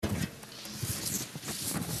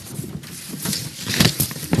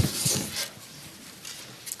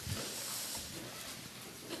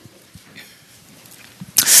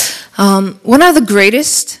One of the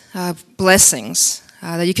greatest blessings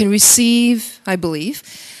that you can receive, I believe,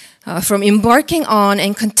 from embarking on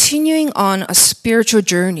and continuing on a spiritual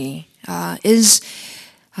journey is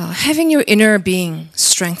having your inner being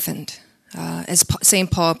strengthened, as St.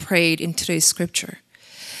 Paul prayed in today's scripture.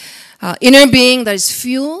 Inner being that is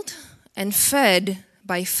fueled and fed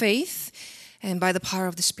by faith and by the power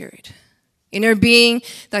of the Spirit. Inner being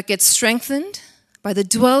that gets strengthened by the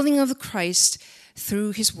dwelling of Christ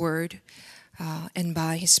through His Word and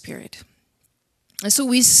by His Spirit. And so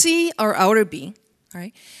we see our outer being,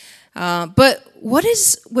 right? But what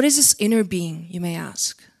is this inner being, you may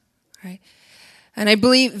ask, right? And I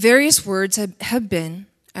believe various words have been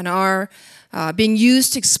and are being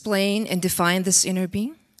used to explain and define this inner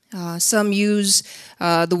being. Some use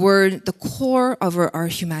the word, the core of our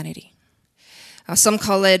humanity. Some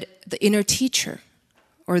call it the inner teacher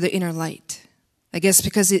or the inner light. I guess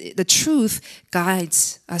because the truth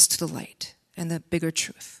guides us to the light and the bigger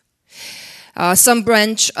truth. Some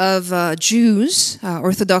branch of Jews,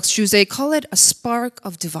 Orthodox Jews, they call it a spark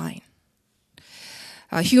of divine.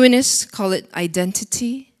 Humanists call it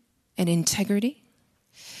identity and integrity.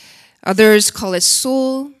 Others call it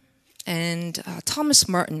soul, and Thomas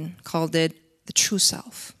Martin called it the true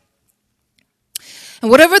self.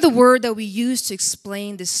 And whatever the word that we use to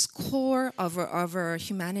explain this core of our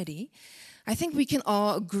humanity, I think we can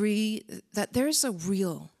all agree that there's a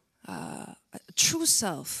real, a true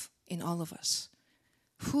self in all of us,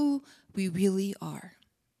 who we really are.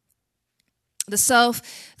 The self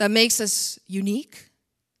that makes us unique,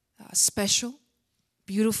 special,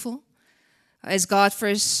 beautiful, as God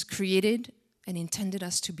first created and intended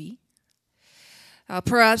us to be.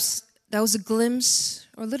 Perhaps that was a glimpse,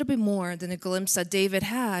 or a little bit more than a glimpse that David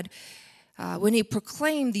had when he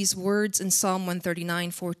proclaimed these words in Psalm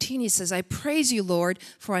 139:14. He says, "I praise you, Lord,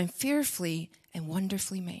 for I'm fearfully and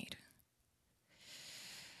wonderfully made."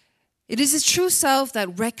 It is a true self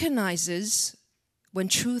that recognizes when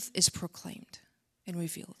truth is proclaimed and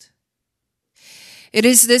revealed. It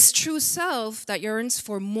is this true self that yearns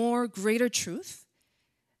for more greater truth,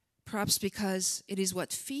 perhaps because it is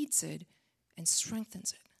what feeds it and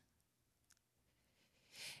strengthens it.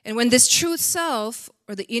 And when this true self,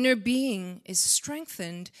 or the inner being, is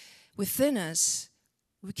strengthened within us,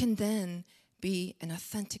 we can then be an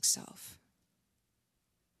authentic self.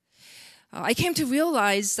 I came to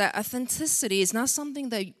realize that authenticity is not something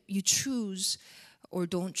that you choose or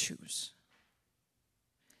don't choose.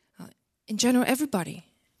 In general, everybody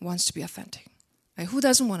wants to be authentic. Right? Who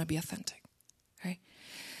doesn't want to be authentic? Right?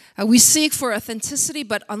 We seek for authenticity,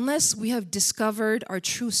 but unless we have discovered our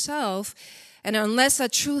true self, and unless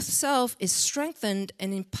that true self is strengthened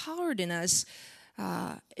and empowered in us,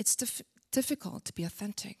 it's difficult to be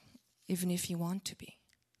authentic, even if you want to be.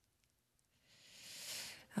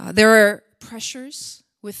 There are pressures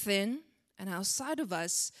within and outside of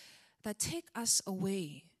us that take us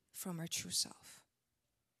away from our true self,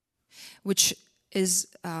 which is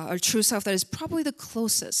our true self that is probably the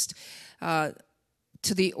closest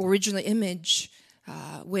to the original image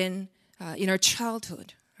when in our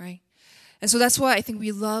childhood, right? And so that's why I think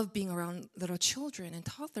we love being around little children and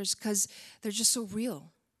toddlers, because they're just so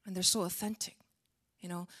real and they're so authentic. You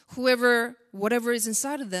know, whatever is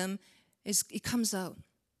inside of them, it comes out.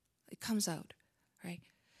 It comes out, right?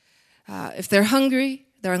 If they're hungry,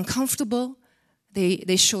 they're uncomfortable,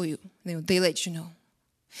 they show you. They let you know.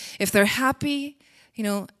 If they're happy,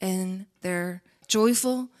 and they're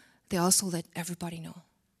joyful, they also let everybody know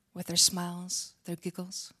with their smiles, their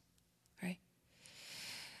giggles, right?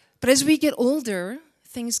 But as we get older,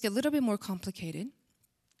 things get a little bit more complicated.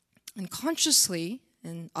 And consciously,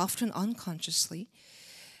 and often unconsciously,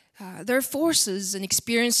 there are forces and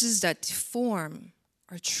experiences that deform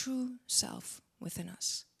our true self within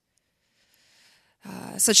us,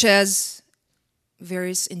 such as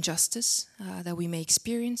various injustice that we may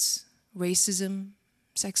experience, racism,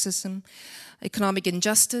 sexism, economic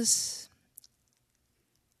injustice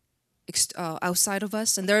outside of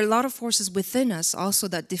us. And there are a lot of forces within us also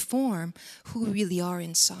that deform who we really are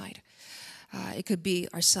inside. It could be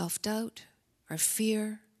our self-doubt, our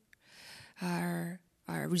fear, our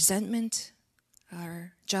resentment,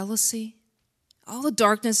 our jealousy. All the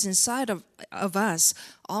darkness inside of us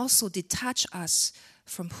also detach us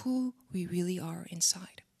from who we really are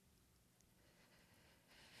inside.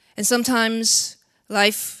 And sometimes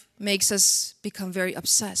life makes us become very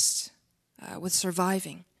obsessed with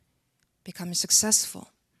surviving, becoming successful.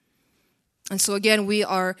 And so again, we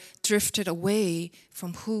are drifted away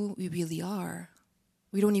from who we really are.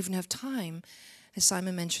 We don't even have time, as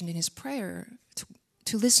Simon mentioned in his prayer,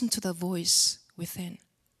 to listen to the voice within.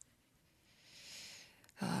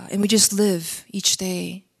 And we just live each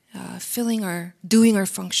day, doing our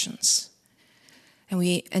functions. And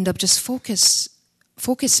we end up just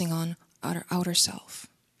focusing on our outer self.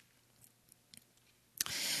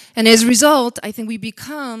 And as a result, I think we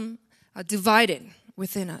become divided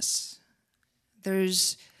within us.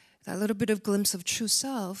 There's that little bit of glimpse of true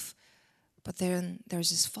self, but then there's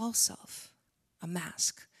this false self, a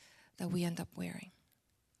mask that we end up wearing.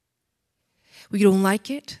 We don't like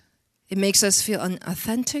it. It makes us feel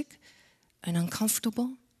unauthentic and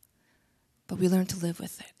uncomfortable, but we learn to live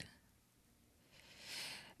with it.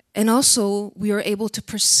 And also, we are able to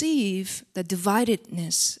perceive the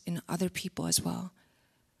dividedness in other people as well,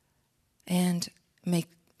 and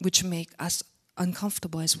which make us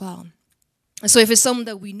uncomfortable as well. And so if it's someone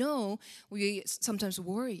that we know, we sometimes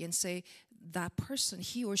worry and say, that person,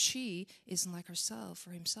 he or she, isn't like herself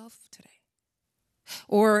or himself today.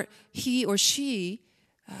 Or he or she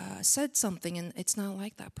said something and it's not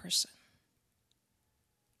like that person.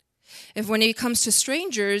 If when it comes to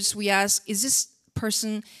strangers, we ask, is this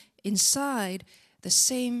person inside the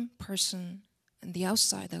same person on the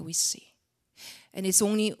outside that we see? And it's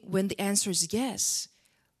only when the answer is yes,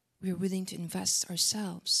 we're willing to invest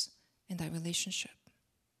ourselves in that relationship.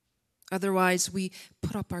 Otherwise, we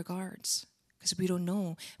put up our guards because we don't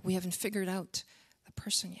know. We haven't figured out the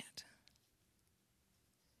person yet.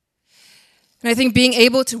 And I think being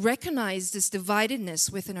able to recognize this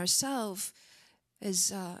dividedness within ourselves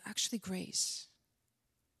is actually grace.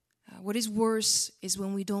 What is worse is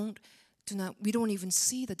when we don't even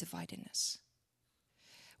see the dividedness.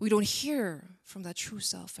 We don't hear from that true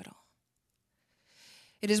self at all.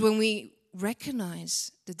 It is when we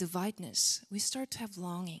recognize the dividedness, we start to have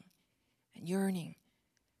longing and yearning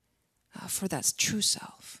for that true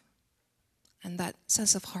self and that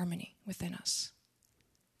sense of harmony within us.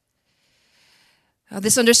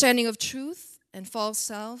 This understanding of truth and false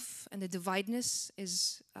self and the dividedness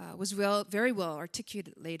was very well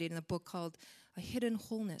articulated in a book called A Hidden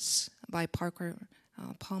Wholeness by Parker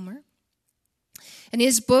Palmer. In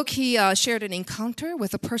his book, he shared an encounter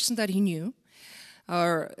with a person that he knew,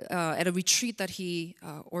 or at a retreat that he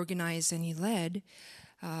organized and he led.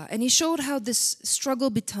 And he showed how this struggle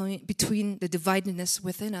between the dividedness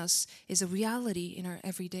within us is a reality in our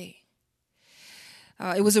everyday.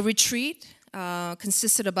 It was a retreat,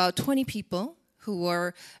 consisted of about 20 people who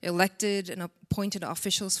were elected and appointed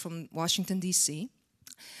officials from Washington, D.C.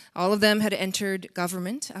 All of them had entered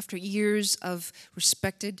government after years of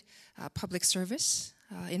respected public service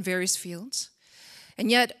in various fields. And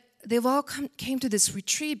yet, they've all came to this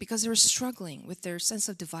retreat because they were struggling with their sense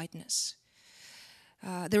of dividedness.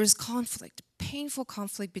 There was conflict, painful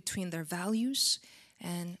conflict between their values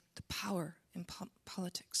and the power in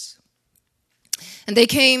politics. And they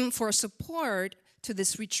came for support to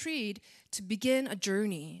this retreat to begin a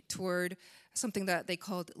journey toward something that they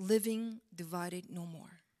called Living Divided No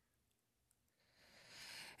More.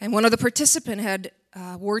 And one of the participants had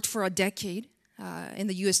worked for a decade in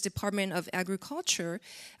the U.S. Department of Agriculture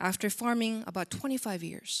after farming about 25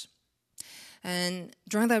 years. And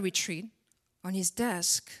during that retreat, on his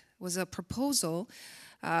desk was a proposal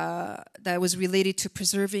that was related to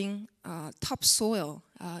preserving topsoil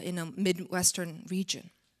in a Midwestern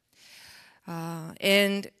region.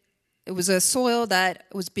 And it was a soil that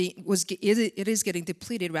it is getting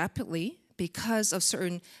depleted rapidly because of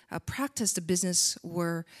certain practice the business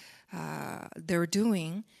they're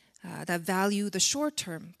doing that value the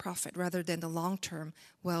short-term profit rather than the long-term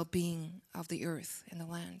well-being of the earth and the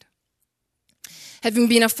land. Having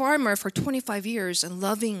been a farmer for 25 years and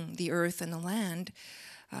loving the earth and the land,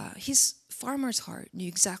 his farmer's heart knew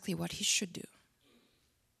exactly what he should do.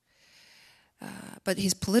 But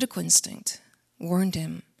his political instinct warned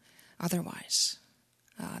him otherwise.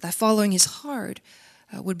 That following his heart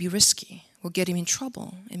would be risky, would get him in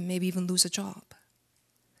trouble, and maybe even lose a job.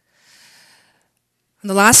 On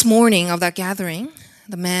the last morning of that gathering,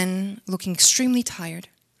 the man, looking extremely tired,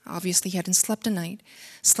 obviously he hadn't slept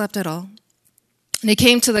at all, and he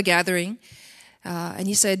came to the gathering, and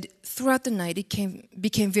he said throughout the night it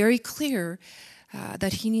became very clear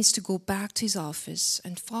that he needs to go back to his office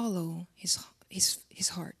and follow his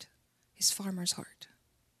heart, his farmer's heart.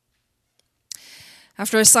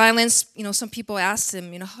 After a silence, some people asked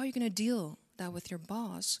him, how are you going to deal that with your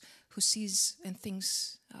boss who sees and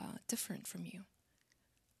thinks different from you?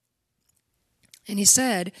 And he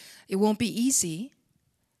said, it won't be easy,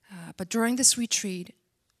 but during this retreat,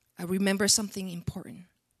 I remember something important.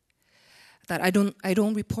 That I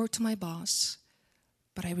don't report to my boss,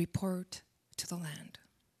 but I report to the land.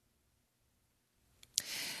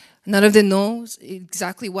 None of them knows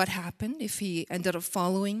exactly what happened, if he ended up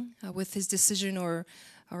following with his decision or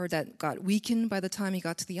or that got weakened by the time he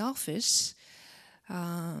got to the office.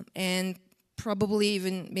 And probably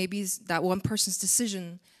even maybe that one person's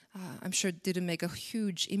decision, I'm sure, didn't make a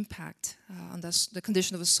huge impact on the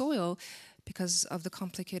condition of the soil because of the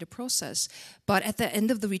complicated process. But at the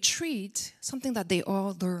end of the retreat, something that they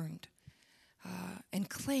all learned and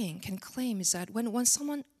can claim is that when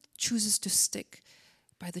someone chooses to stick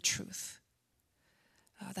by the truth,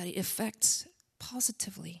 that it affects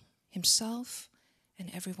positively himself and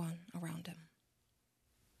everyone around him.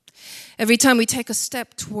 Every time we take a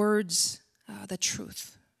step towards the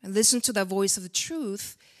truth and listen to that voice of the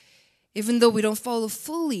truth, even though we don't follow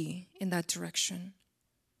fully in that direction,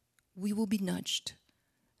 we will be nudged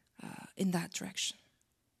in that direction.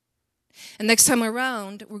 And next time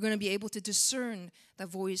around, we're going to be able to discern the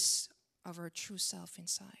voice of our true self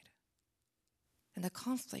inside. And the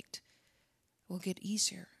conflict will get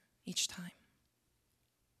easier each time.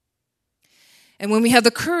 And when we have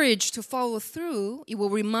the courage to follow through, it will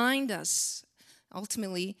remind us,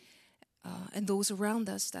 ultimately, and those around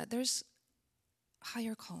us, that there's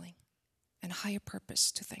higher calling and higher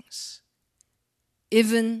purpose to things.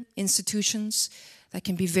 Even institutions that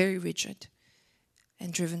can be very rigid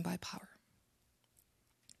and driven by power.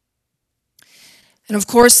 And of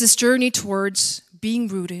course, this journey towards being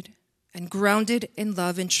rooted and grounded in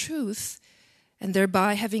love and truth, and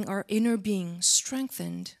thereby having our inner being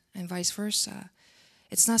strengthened and vice versa,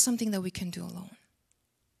 it's not something that we can do alone.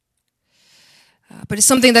 But it's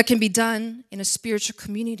something that can be done in a spiritual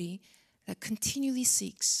community that continually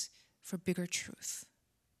seeks for bigger truth,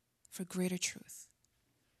 for greater truth.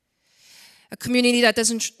 A community that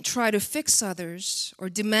doesn't try to fix others or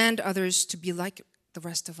demand others to be like the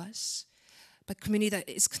rest of us, but a community that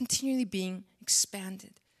is continually being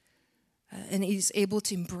expanded and is able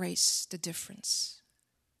to embrace the difference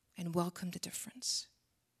and welcome the difference.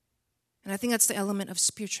 And I think that's the element of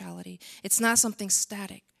spirituality. It's not something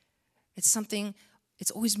static.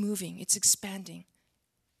 It's always moving, it's expanding,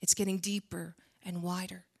 it's getting deeper and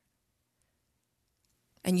wider.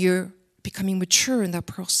 And you're becoming mature in that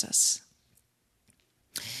process.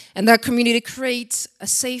 And that community creates a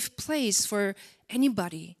safe place for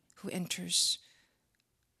anybody who enters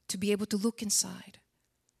to be able to look inside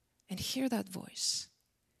and hear that voice.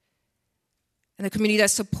 And a community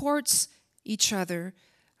that supports each other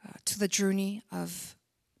to the journey of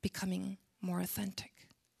becoming more authentic.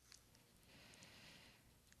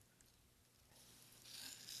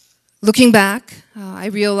 Looking back, I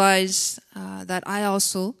realized that I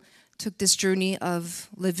also took this journey of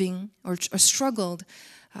living or struggled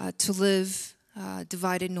to live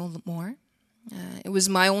divided no more. It was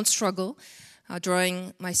my own struggle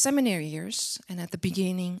during my seminary years and at the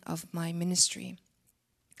beginning of my ministry.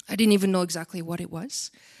 I didn't even know exactly what it was.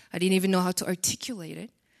 I didn't even know how to articulate it.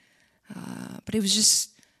 But it was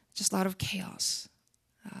just a lot of chaos,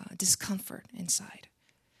 discomfort inside.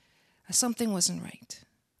 Something wasn't right.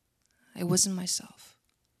 I wasn't myself.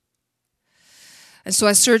 And so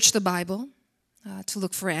I searched the Bible to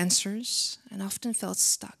look for answers and often felt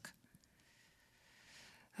stuck.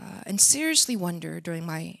 And seriously wondered during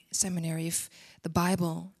my seminary if the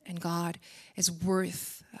Bible and God is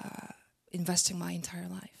worth investing my entire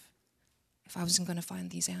life, if I wasn't going to find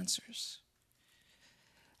these answers.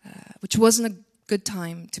 Which wasn't a good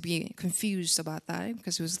time to be confused about that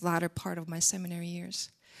because it was the latter part of my seminary years.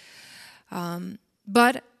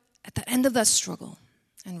 But at the end of that struggle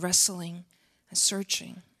and wrestling and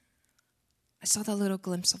searching, I saw that little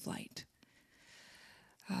glimpse of light.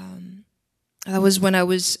 That was when I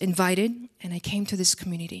was invited and I came to this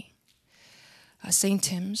community, St.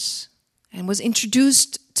 Tim's, and was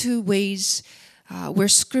introduced to ways where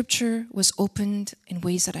Scripture was opened in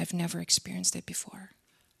ways that I've never experienced it before.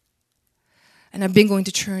 And I've been going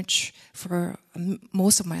to church for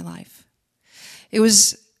most of my life. It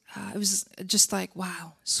was just like,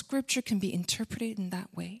 wow, Scripture can be interpreted in that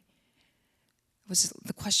way. It was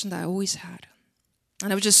the question that I always had.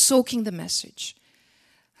 And I was just soaking the message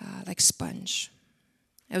like sponge.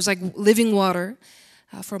 It was like living water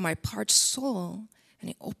for my parched soul, and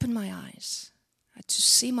it opened my eyes to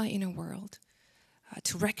see my inner world,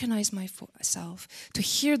 to recognize myself, to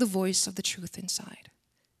hear the voice of the truth inside.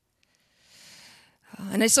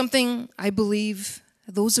 And it's something I believe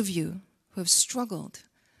those of you who have struggled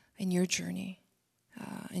in your journey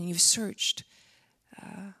and you've searched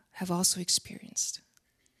have also experienced.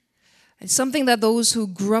 It's something that those who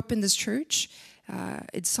grew up in this church,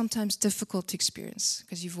 it's sometimes difficult to experience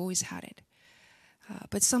because you've always had it.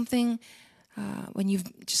 But something when you're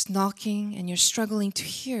just knocking and you're struggling to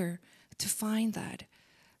hear, to find that,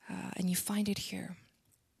 and you find it here.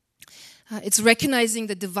 It's recognizing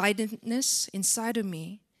the dividedness inside of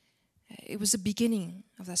me. It was the beginning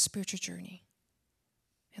of that spiritual journey.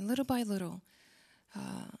 And little by little,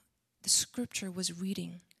 the scripture was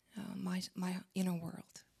reading my inner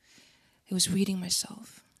world. It was reading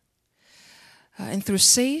myself. And through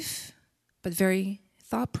safe but very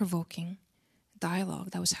thought-provoking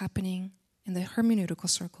dialogue that was happening in the hermeneutical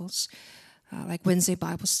circles, like Wednesday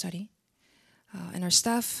Bible study, and our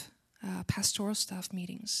staff, pastoral staff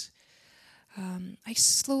meetings, I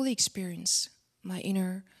slowly experienced my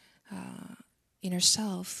inner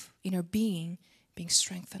self, inner being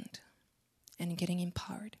strengthened and getting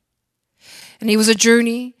empowered. And it was a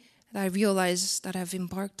journey that I realized that I've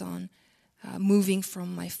embarked on, moving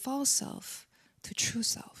from my false self to true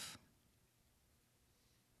self.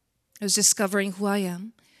 I was discovering who I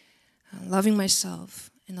am, loving myself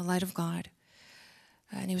in the light of God.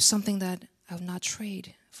 And it was something that I would not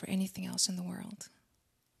trade for anything else in the world.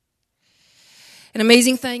 An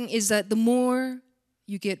amazing thing is that the more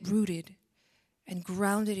you get rooted and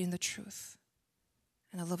grounded in the truth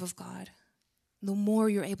and the love of God, the more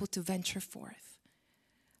you're able to venture forth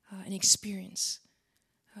and experience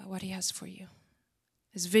what He has for you.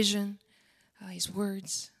 His vision, His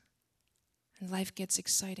words, and life gets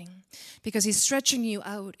exciting because He's stretching you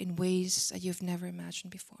out in ways that you've never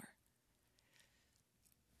imagined before.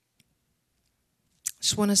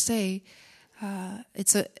 Just want to say,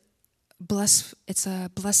 it's a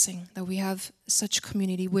blessing that we have such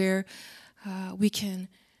community where we can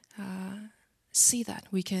see that,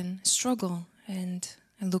 we can struggle and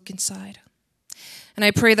look inside. And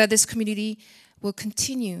I pray that this community will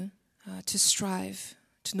continue to strive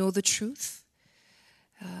to know the truth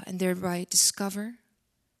and thereby discover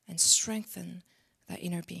and strengthen that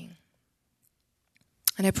inner being.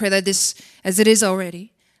 And I pray that this, as it is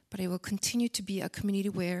already, but it will continue to be a community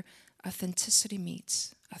where authenticity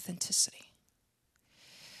meets authenticity.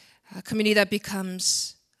 A community that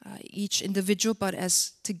becomes each individual, but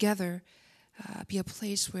as together, be a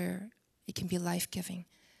place where it can be life-giving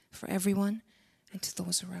for everyone and to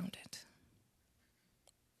those around it.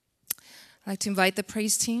 I'd like to invite the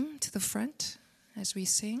praise team to the front as we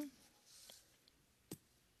sing.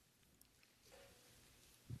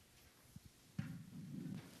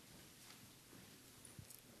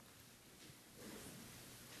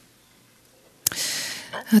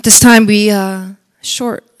 At this time, we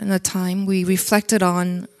short in the time, we reflected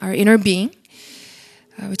on our inner being.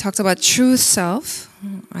 We talked about true self.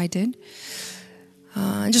 I did.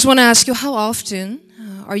 I just want to ask you, how often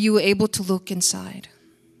are you able to look inside?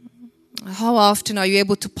 How often are you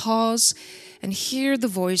able to pause and hear the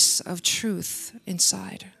voice of truth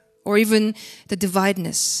inside, or even the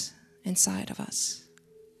dividedness inside of us?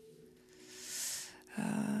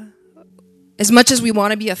 As much as we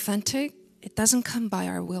want to be authentic, it doesn't come by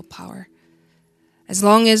our willpower. As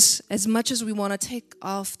much as we want to take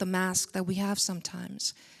off the mask that we have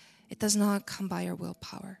sometimes, it does not come by our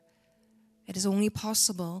willpower. It is only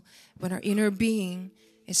possible when our inner being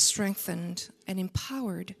is strengthened and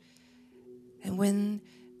empowered, and when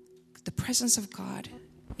the presence of God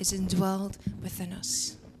is indwelled within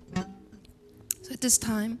us. So at this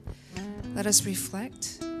time, let us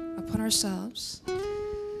reflect upon ourselves,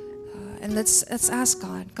 and let's ask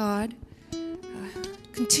God,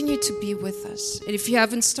 continue to be with us. And if you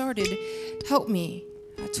haven't started, help me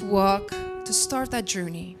to start that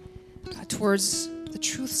journey towards the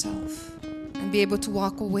truth self and be able to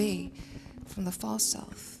walk away from the false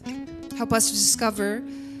self. Help us to discover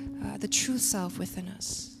the true self within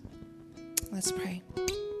us. Let's pray.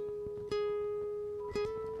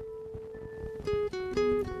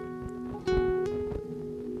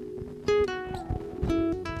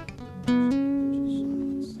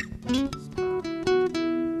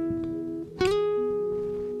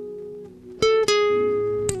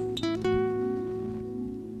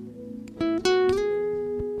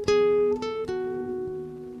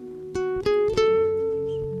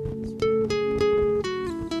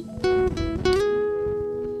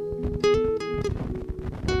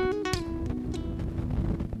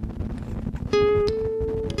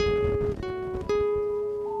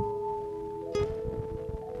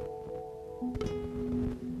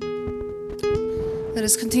 Let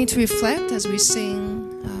us continue to reflect as we sing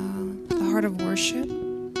the heart of worship.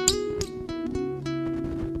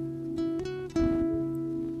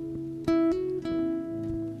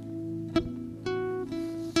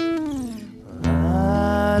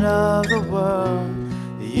 Light of the world,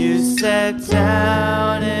 you step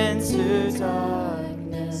down into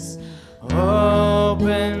darkness.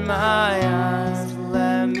 Open my eyes,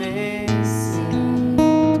 let me see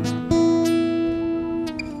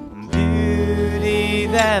beauty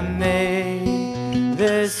that made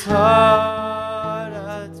this heart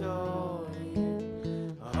adore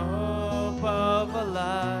you. Hope of a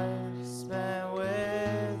life spent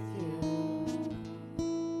with you.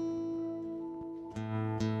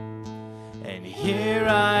 And here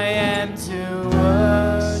I am to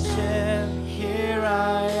worship. Here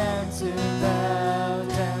I am to bow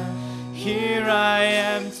down. Here I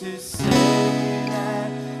am to say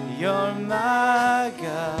that you're my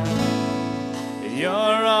God. You're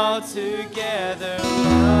altogether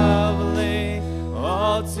lovely,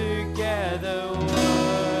 altogether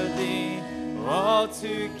worthy,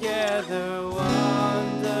 altogether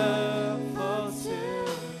wonderful to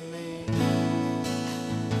me.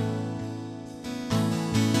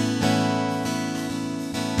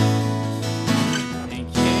 And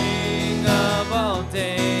King of all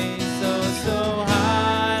days, so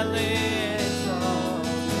highly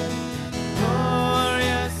exalted,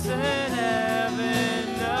 glorious in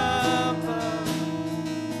heaven above.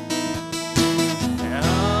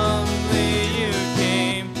 Humbly you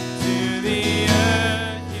came to the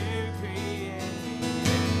earth you created.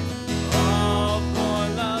 All for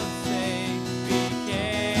love's sake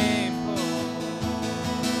became poor.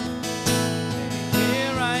 And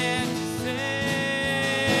here I am to say,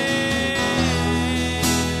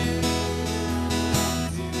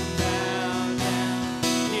 to bow down.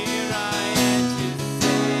 Here I am to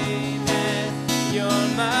say that you're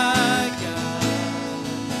my God.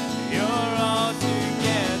 You're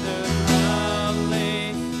altogether lovely,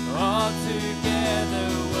 altogether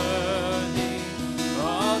worthy,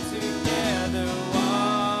 altogether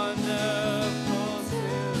wonderful to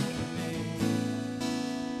me.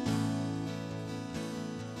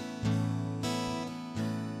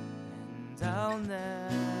 And I'll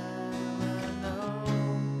never know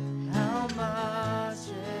how much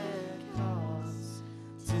it costs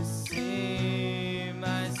to see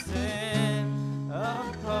my sin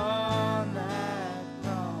upon that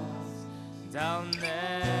cross. And I'll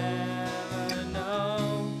never know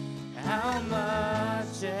how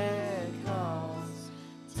much it costs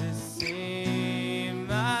to see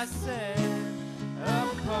my sin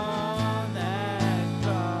upon that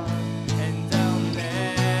cross. And I'll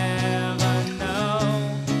never know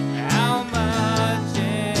how much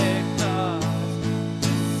it costs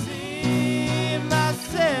to see my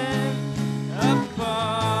sin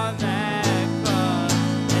upon that cross.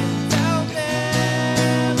 And I'll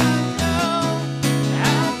never know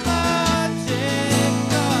how much it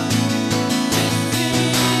costs to see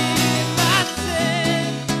my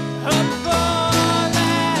sin upon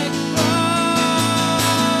that cross.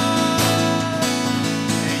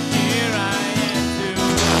 And here I am to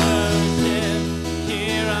worship.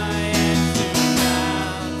 Here I am to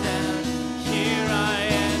bow down. Here I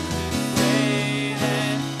am to say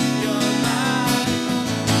that you're mine.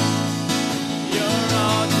 You're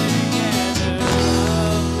altogether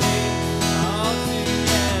lovely,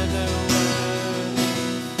 altogether worthy,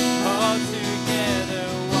 altogether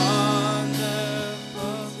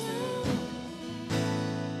wonderful to me.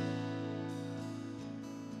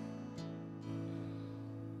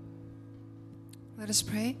 Let us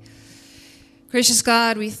pray. Gracious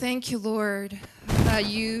God, we thank you, Lord, that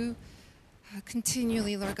you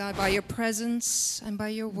continually, Lord God, by your presence and by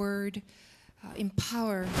your word,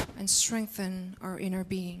 empower and strengthen our inner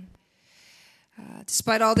being.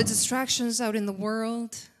 Despite all the distractions out in the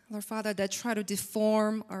world, Lord Father, that try to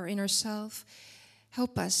deform our inner self,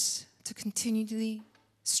 help us to continually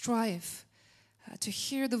strive to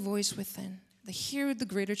hear the voice within, to hear the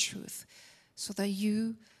greater truth, so that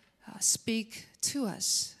you speak to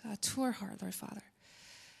us, to our heart, Lord Father.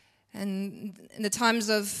 And in the times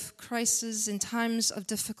of crisis, in times of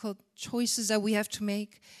difficult choices that we have to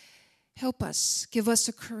make, help us, give us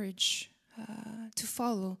the courage to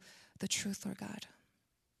follow the truth, Lord God.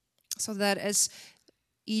 So that as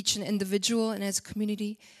each an individual and as a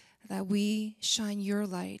community, that we shine your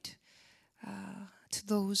light to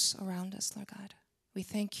those around us, Lord God. We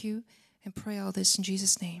thank you and pray all this in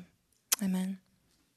Jesus' name. Amen.